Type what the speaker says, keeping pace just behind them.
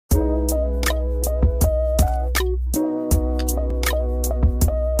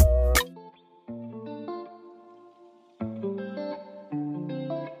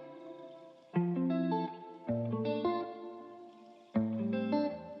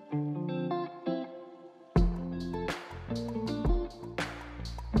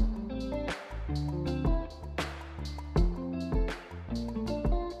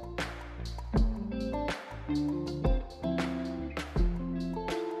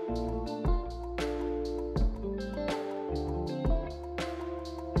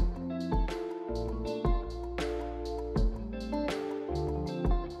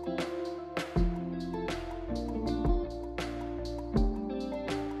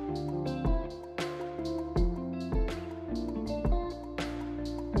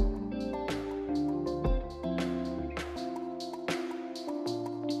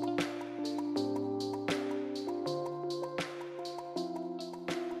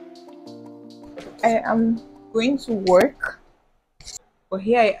I am going to work, but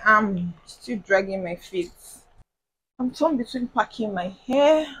here I am still dragging my feet. I'm torn between packing my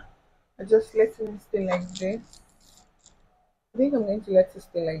hair or just letting it stay like this. I think I'm going to let it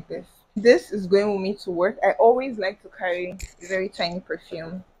stay like this. This is going with me to work. I always like to carry a very tiny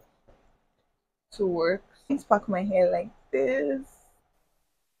perfume to work. Let's pack my hair like this.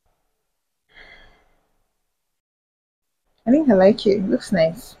 I think I like it. It looks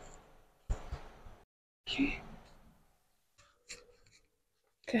nice. Okay,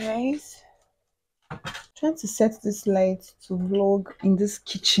 guys. Trying to set this light to vlog in this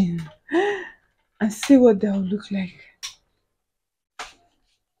kitchen and see what that will look like.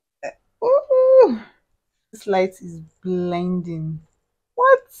 Ooh, this light is blinding.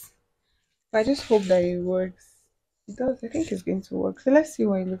 What? But I just hope that it works. It does. I think it's going to work. So let's see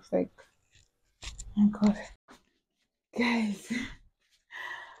what it looks like. Oh God, guys.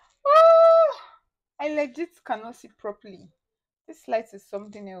 Oh, I legit cannot see properly. This light is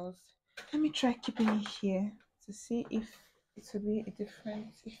something else. Let me try keeping it here to see if it will be a different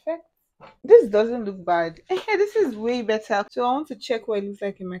effect. This doesn't look bad. This is way better. So I want to check what it looks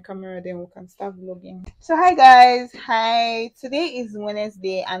like in my camera, then we can start vlogging. So hi guys, hi. Today is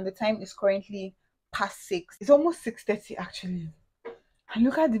Wednesday and the time is currently past 6. It's almost 6:30 actually. And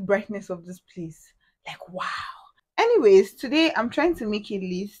look at the brightness of this place. Like wow. Anyways, today I'm trying to make a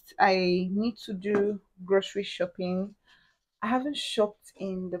list. I need to do grocery shopping. I haven't shopped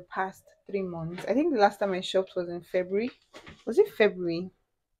in the past 3 months. I think the last time I shopped was in February. Was it February?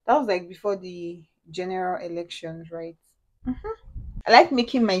 That was like before the general elections, right? I like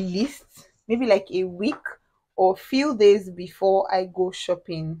making my list maybe like a week or few days before I go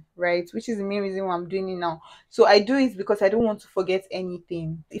shopping, right? Which is the main reason why I'm doing it now. So I do it because I don't want to forget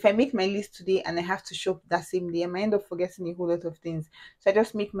anything. If I make my list today and I have to shop that same day, I might end up forgetting a whole lot of things. So I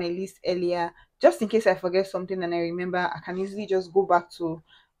just make my list earlier, just in case I forget something and I remember, I can easily just go back to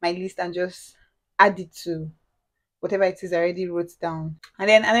my list and just add it to whatever it is I already wrote down. And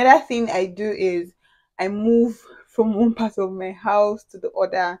then another thing I do is I move from one part of my house to the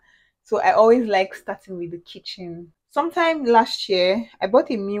other. So I always like starting with the kitchen. Sometime last year, I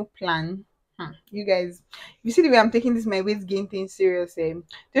bought a meal plan. You guys, if you see the way I'm taking this my weight gain thing serious, the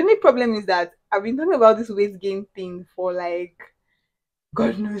only problem is that I've been talking about this weight gain thing for like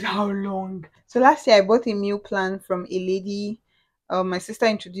God knows how long. So last year I bought a meal plan from a lady. My sister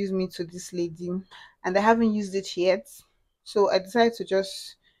introduced me to this lady, and I haven't used it yet. So I decided to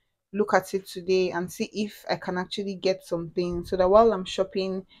just look at it today and see if I can actually get something so that while I'm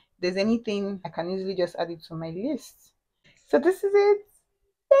shopping, if there's anything I can easily just add it to my list. So this is it.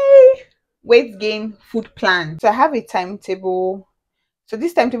 Yay! Weight gain food plan. So I have a timetable. So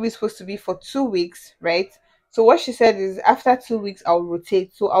this timetable is supposed to be for 2 weeks, right? So what she said is after 2 weeks I'll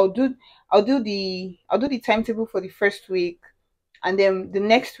rotate. So I'll do the timetable for the first week, and then the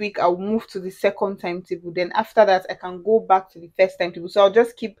next week I'll move to the second timetable. Then after that I can go back to the first timetable. So I'll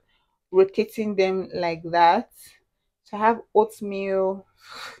just keep rotating them like that. So I have oatmeal.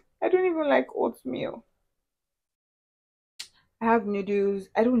 I don't even like oatmeal. I have noodles.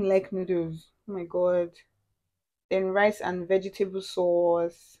 I don't like noodles. Oh my god. Then rice and vegetable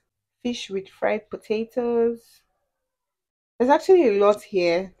sauce, fish with fried potatoes. There's actually a lot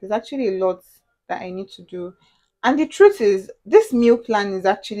here. There's actually a lot that I need to do. And the truth is, this meal plan is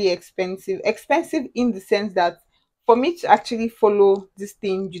actually expensive. Expensive in the sense that for me to actually follow this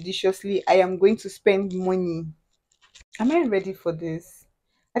thing judiciously, I am going to spend money. Am I ready for this?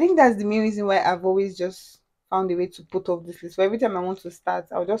 I think that's the main reason why I've always just found a way to put off this list. So every time I want to start,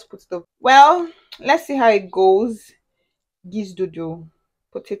 I'll just put it off. Well, let's see how it goes. Giz dodo,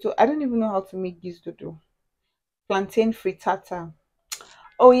 potato. I don't even know how to make giz dodo. Plantain frittata.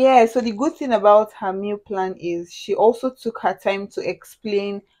 Oh yeah, so the good thing about her meal plan is she also took her time to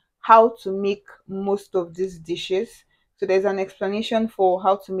explain how to make most of these dishes. So there's an explanation for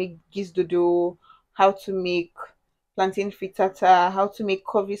how to make giz dodo, how to make plantain frittata, how to make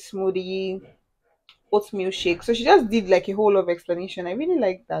coffee smoothie, oatmeal shake. So she just did like a whole lot of explanation. I really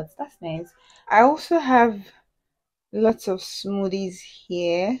like that. That's nice. I also have lots of smoothies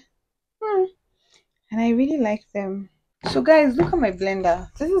here. Hmm, and I really like them. So guys, look at my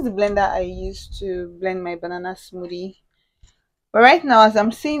blender. This is the blender I use to blend my banana smoothie. But right now, as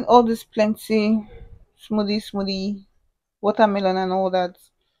I'm seeing all this plenty smoothie, watermelon and all that,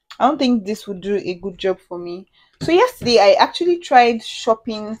 I don't think this would do a good job for me. So yesterday, I actually tried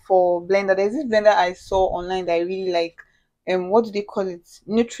shopping for blender. There's this blender I saw online that I really like. What do they call it?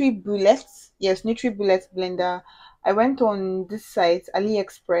 NutriBullet. Yes, NutriBullet blender. I went on this site,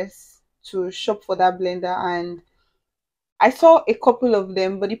 AliExpress, to shop for that blender, and I saw a couple of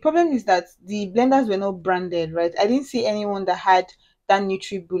them, but the problem is that the blenders were not branded, right? I didn't see anyone that had that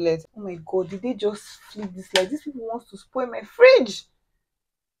NutriBullet. Oh my god, did they just flip this? Like, these people wants to spoil my fridge.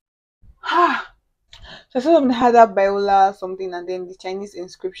 Ah. So some of them had that Biola something and then the Chinese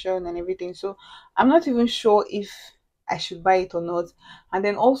inscription and everything. So I'm not even sure if I should buy it or not. And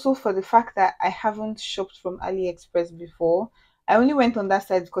then also for the fact that I haven't shopped from AliExpress before, I only went on that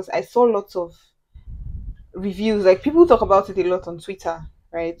site because I saw lots of reviews. Like people talk about it a lot on Twitter,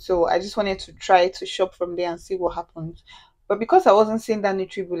 right? So I just wanted to try to shop from there and see what happens. But because I wasn't seeing that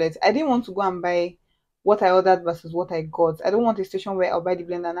NutriBullet, I didn't want to go and buy what I ordered versus what I got. I don't want a situation where I'll buy the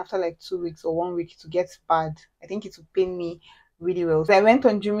blender and after like 2 weeks or 1 week to get bad. I think it would pain me really well. So I went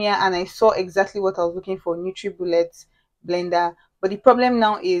on Jumia and I saw exactly what I was looking for, NutriBullet blender. But the problem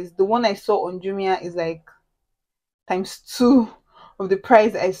now is the one I saw on Jumia is like times 2 of the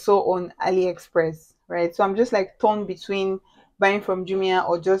price I saw on AliExpress, right? So I'm just like torn between buying from Jumia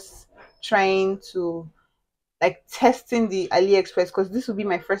or just trying to like testing the AliExpress because this will be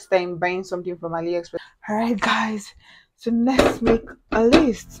my first time buying something from AliExpress. All right, guys, so let's make a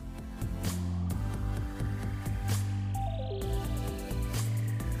list.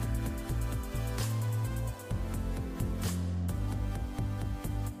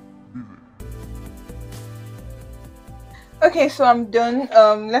 Okay, so I'm done.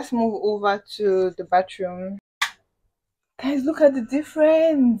 Let's move over to the bathroom. Guys, look at the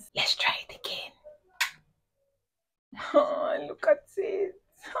difference. Let's try it again. Oh, look at it.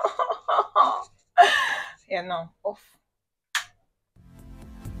 Yeah, no, off.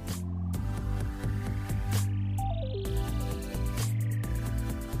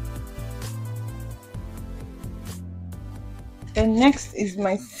 Then next is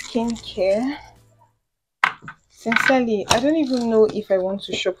my skincare. Sincerely, I don't even know if I want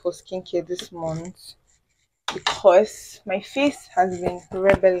to shop for skincare this month because my face has been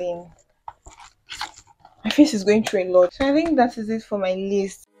rebelling. My face is going through a lot. So I think that is it for my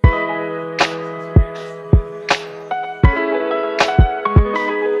list.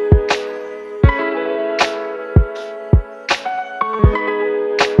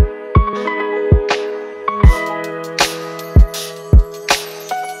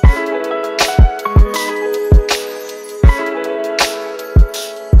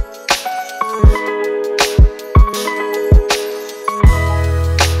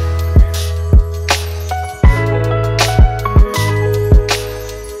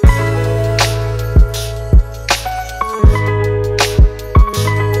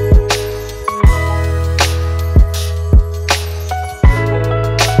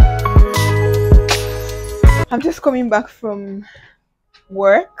 I'm just coming back from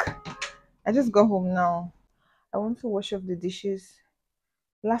work. I just got home now. I want to wash off the dishes.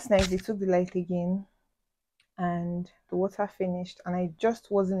 Last night they took the light again and the water finished and I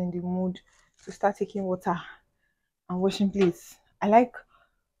just wasn't in the mood to start taking water and washing plates. I like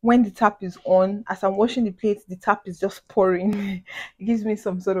when the tap is on, as I'm washing the plates, the tap is just pouring. It gives me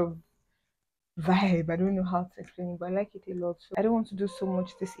some sort of vibe. I don't know how to explain it, but I like it a lot. So I don't want to do so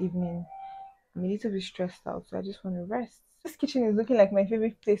much this evening. I'm a little bit stressed out, so I just want to rest. This kitchen is looking like my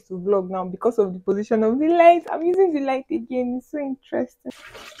favorite place to vlog now because of the position of the light. I'm using the light again. It's so interesting.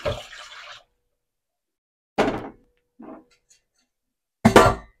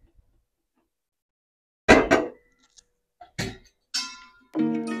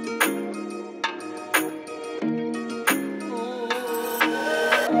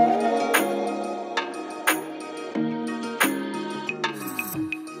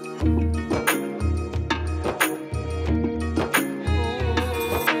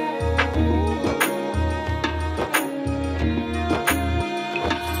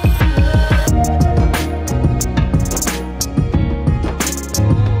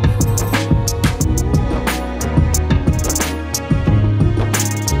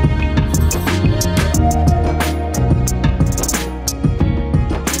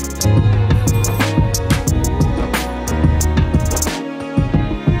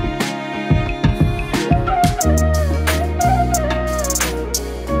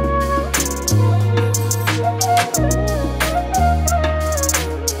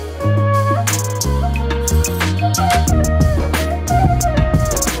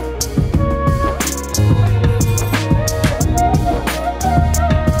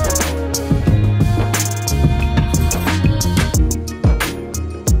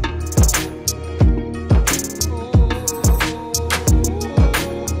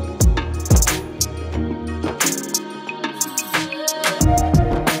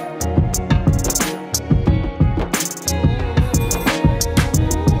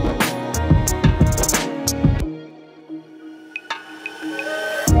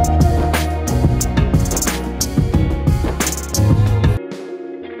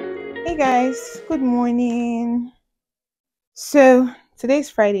 Good morning. So today's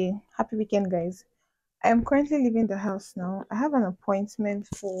Friday. Happy weekend, guys. I am currently leaving the house now. I have an appointment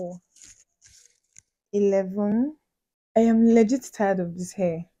for 11. I am legit tired of this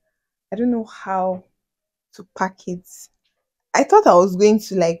hair. I don't know how to pack it. I thought I was going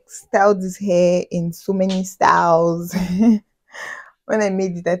to like style this hair in so many styles. When I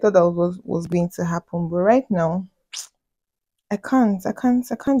made it, I thought that was going to happen. But right now, I can't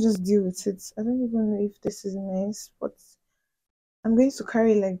just deal with it. I don't even know if this is nice, but I'm going to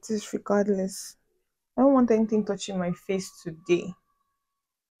carry like this regardless. I don't want anything touching my face today.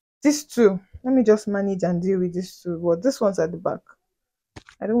 This too. Let me just manage and deal with this too. But this one's at the back.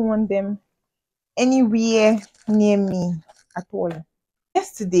 I don't want them anywhere near me at all.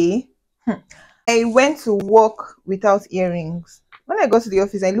 Yesterday, I went to work without earrings. When I got to the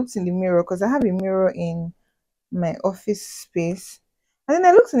office, I looked in the mirror because I have a mirror in my office space. And then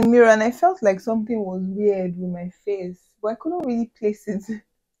I looked in the mirror and I felt like something was weird with my face, but I couldn't really place it.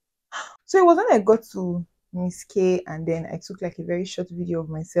 So it was when I got to Miss K and then I took like a very short video of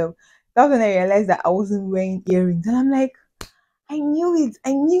myself. That was when I realized that I wasn't wearing earrings. And I'm like, I knew it.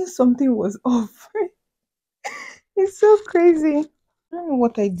 I knew something was off. It's so crazy. I don't know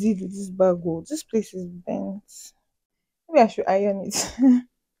what I did with this bag. Oh. This place is bent. Maybe I should iron it.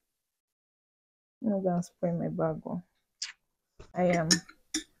 I'm not gonna spoil my bag. Oh. I am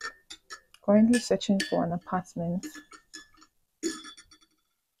currently searching for an apartment.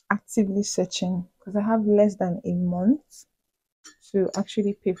 Actively searching because I have less than a month to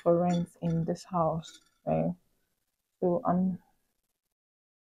actually pay for rent in this house. Right? So I'm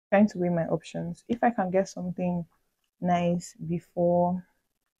trying to weigh my options. If I can get something nice before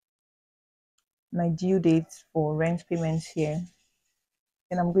my due date for rent payments here,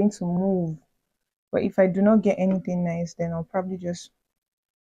 then I'm going to move. But if I do not get anything nice, then I'll probably just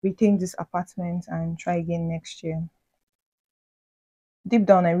retain this apartment and try again next year. Deep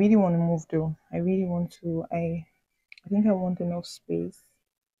down, I really want to move though. I really want to. I think I want enough space.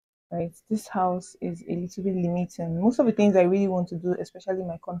 Right, this house is a little bit limiting. Most of the things I really want to do, especially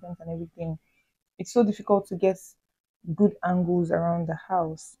my content and everything, it's so difficult to get good angles around the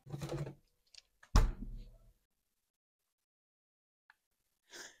house.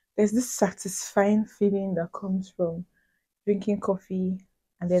 There's this satisfying feeling that comes from drinking coffee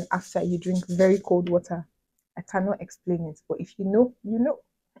and then after you drink very cold water. I cannot explain it, but if you know, you know.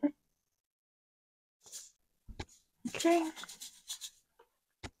 Okay,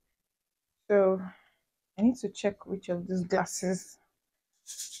 so I need to check which of these glasses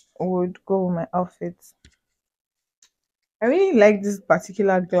would go with my outfit. I really like this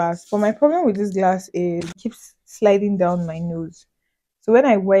particular glass, but my problem with this glass is it keeps sliding down my nose. So when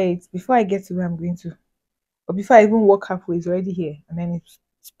I wear it, before I get to where I'm going to, or before I even walk halfway, it's already here, and then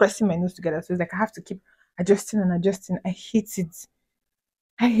it's pressing my nose together. So it's like I have to keep adjusting and adjusting. I hate it.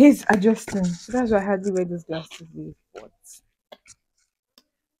 I hate adjusting. So that's why I hardly wear those glasses. But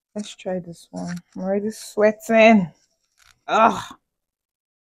let's try this one. I'm already sweating. Ugh.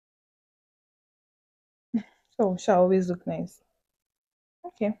 So shall always look nice.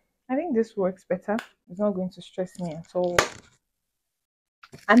 Okay. I think this works better. It's not going to stress me at all.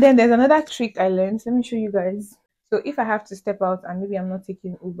 And then there's another trick I learned. Let me show you guys. So if I have to step out and maybe I'm not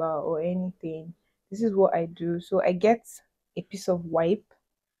taking Uber or anything, this is what I do. So I get a piece of wipe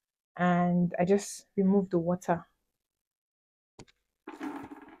and I just remove the water.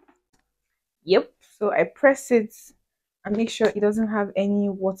 Yep. So I press it and make sure it doesn't have any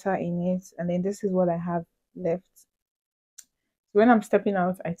water in it. And then this is what I have left. So when I'm stepping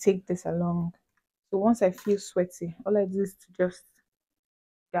out, I take this along. So once I feel sweaty, all I do is to just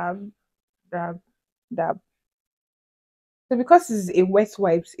dab, dab, dab. So because it's a wet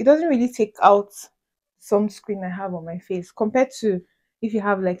wipes, it doesn't really take out sunscreen I have on my face compared to if you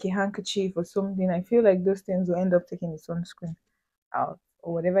have like a handkerchief or something. I feel like those things will end up taking the sunscreen out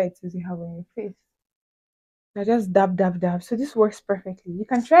or whatever it is you have on your face. I just dab, dab, dab. So this works perfectly. You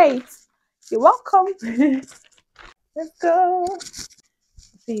can try it. You're welcome. Let's go.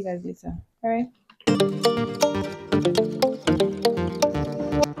 See you guys later. All right.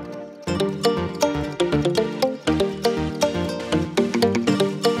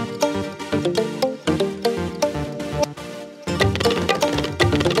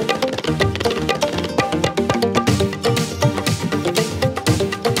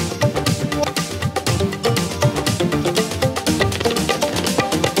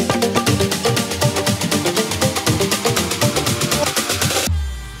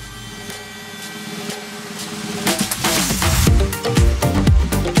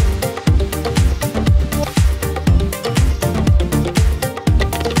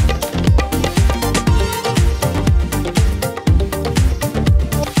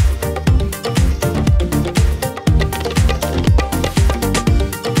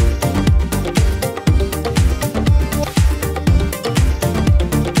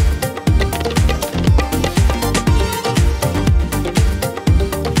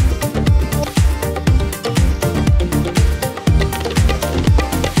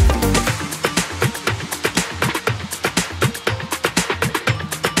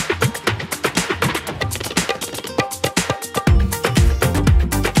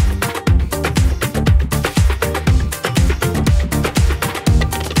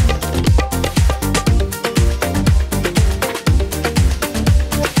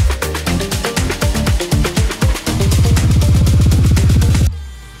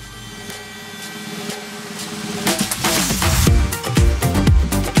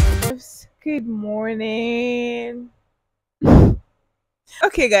 Good morning.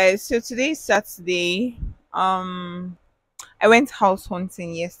 Okay, guys. So today's Saturday. Um, I went house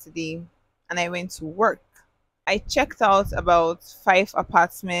hunting yesterday, and I went to work. I checked out about 5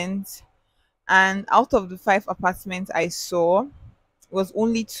 apartments, and out of the 5 apartments I saw, was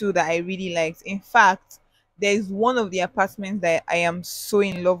only two that I really liked. In fact, there is one of the apartments that I am so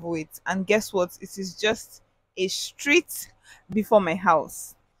in love with, and guess what? It is just a street before my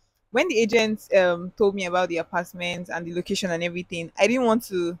house. When the agent told me about the apartment and the location and everything, I didn't want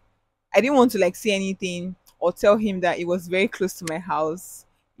to like say anything or tell him that it was very close to my house,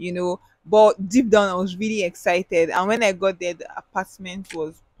 you know. But deep down, I was really excited. And when I got there, the apartment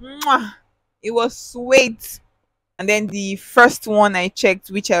was, mwah, it was sweet. And then the first one I checked,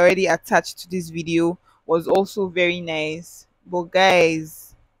 which I already attached to this video, was also very nice. But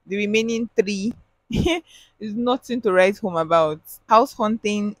guys, the remaining three is nothing to write home about. House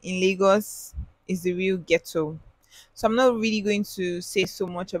hunting in Lagos is the real ghetto. So I'm not really going to say so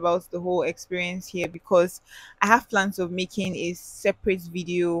much about the whole experience here because I have plans of making a separate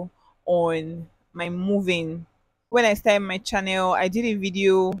video on my moving. When I started my channel, I did a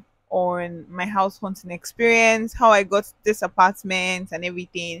video on my house hunting experience, how I got this apartment and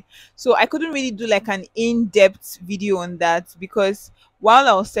everything. So I couldn't really do like an in-depth video on that because while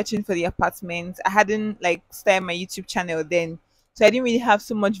I was searching for the apartment, I hadn't like started my YouTube channel then. So I didn't really have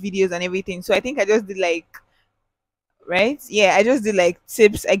so much videos and everything. So I think I just did like, right? Yeah, I just did like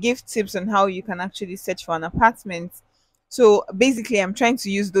tips. I gave tips on how you can actually search for an apartment. So basically, I'm trying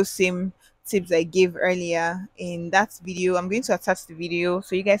to use those same tips I gave earlier in that video. I'm going to attach the video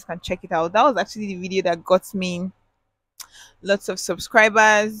so you guys can check it out. That was actually the video that got me lots of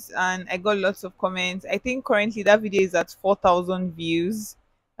subscribers and I got lots of comments. I think currently that video is at 4,000 views.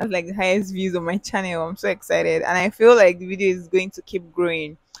 That's like the highest views on my channel. I'm so excited and I feel like the video is going to keep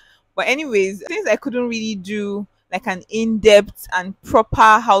growing. But anyways, since I couldn't really do like an in-depth and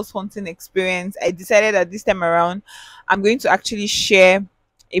proper house hunting experience, I decided that this time around I'm going to actually share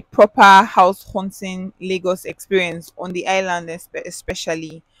a proper house hunting Lagos experience on the island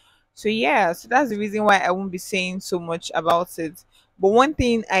especially. So yeah, so that's the reason why I won't be saying so much about it. But one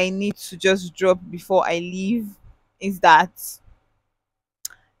thing I need to just drop before I leave is that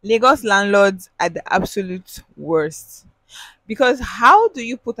Lagos landlords are the absolute worst. Because how do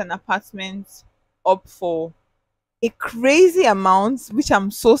you put an apartment up for a crazy amount, which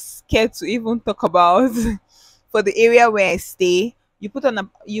I'm so scared to even talk about, for the area where I stay? You put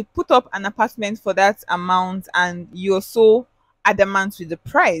up an apartment for that amount, and you're so adamant with the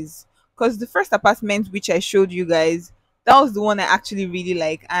price. Because the first apartment which I showed you guys, that was the one I actually really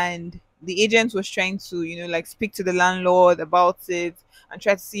like, and the agent was trying to, like speak to the landlord about it and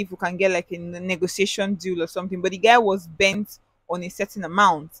try to see if we can get like a negotiation deal or something. But the guy was bent on a certain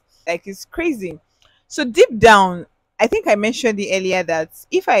amount. Like it's crazy. So deep down, I think I mentioned it earlier that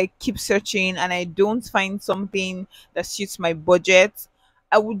if I keep searching and I don't find something that suits my budget,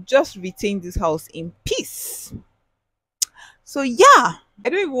 I would just retain this house in peace. So yeah, I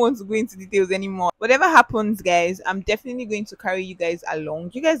don't even want to go into details anymore. Whatever happens, guys, I'm definitely going to carry you guys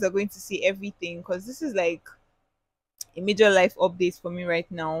along. You guys are going to see everything because this is like a major life update for me right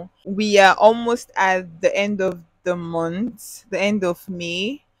now. We are almost at the end of the month, the end of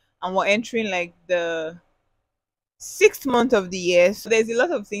May, and we're entering like the 6th month of the year. So there's a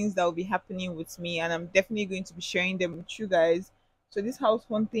lot of things that will be happening with me, and I'm definitely going to be sharing them with you guys. So this house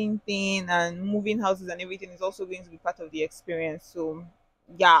hunting thing and moving houses and everything is also going to be part of the experience. So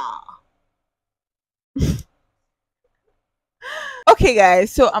yeah. Okay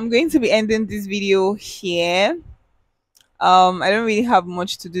guys, so I'm going to be ending this video here. I don't really have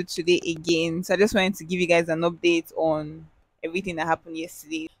much to do today again, so I just wanted to give you guys an update on everything that happened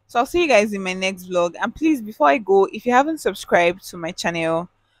yesterday. So I'll see you guys in my next vlog. And please, before I go, if you haven't subscribed to my channel,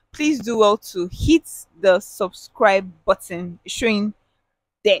 please do well to hit the subscribe button showing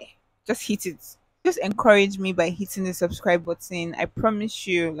there. Just hit it. Just encourage me by hitting the subscribe button. I promise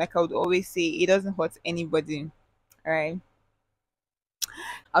you, like I would always say, it doesn't hurt anybody. All right.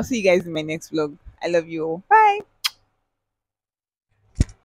 I'll see you guys in my next vlog. I love you all. Bye.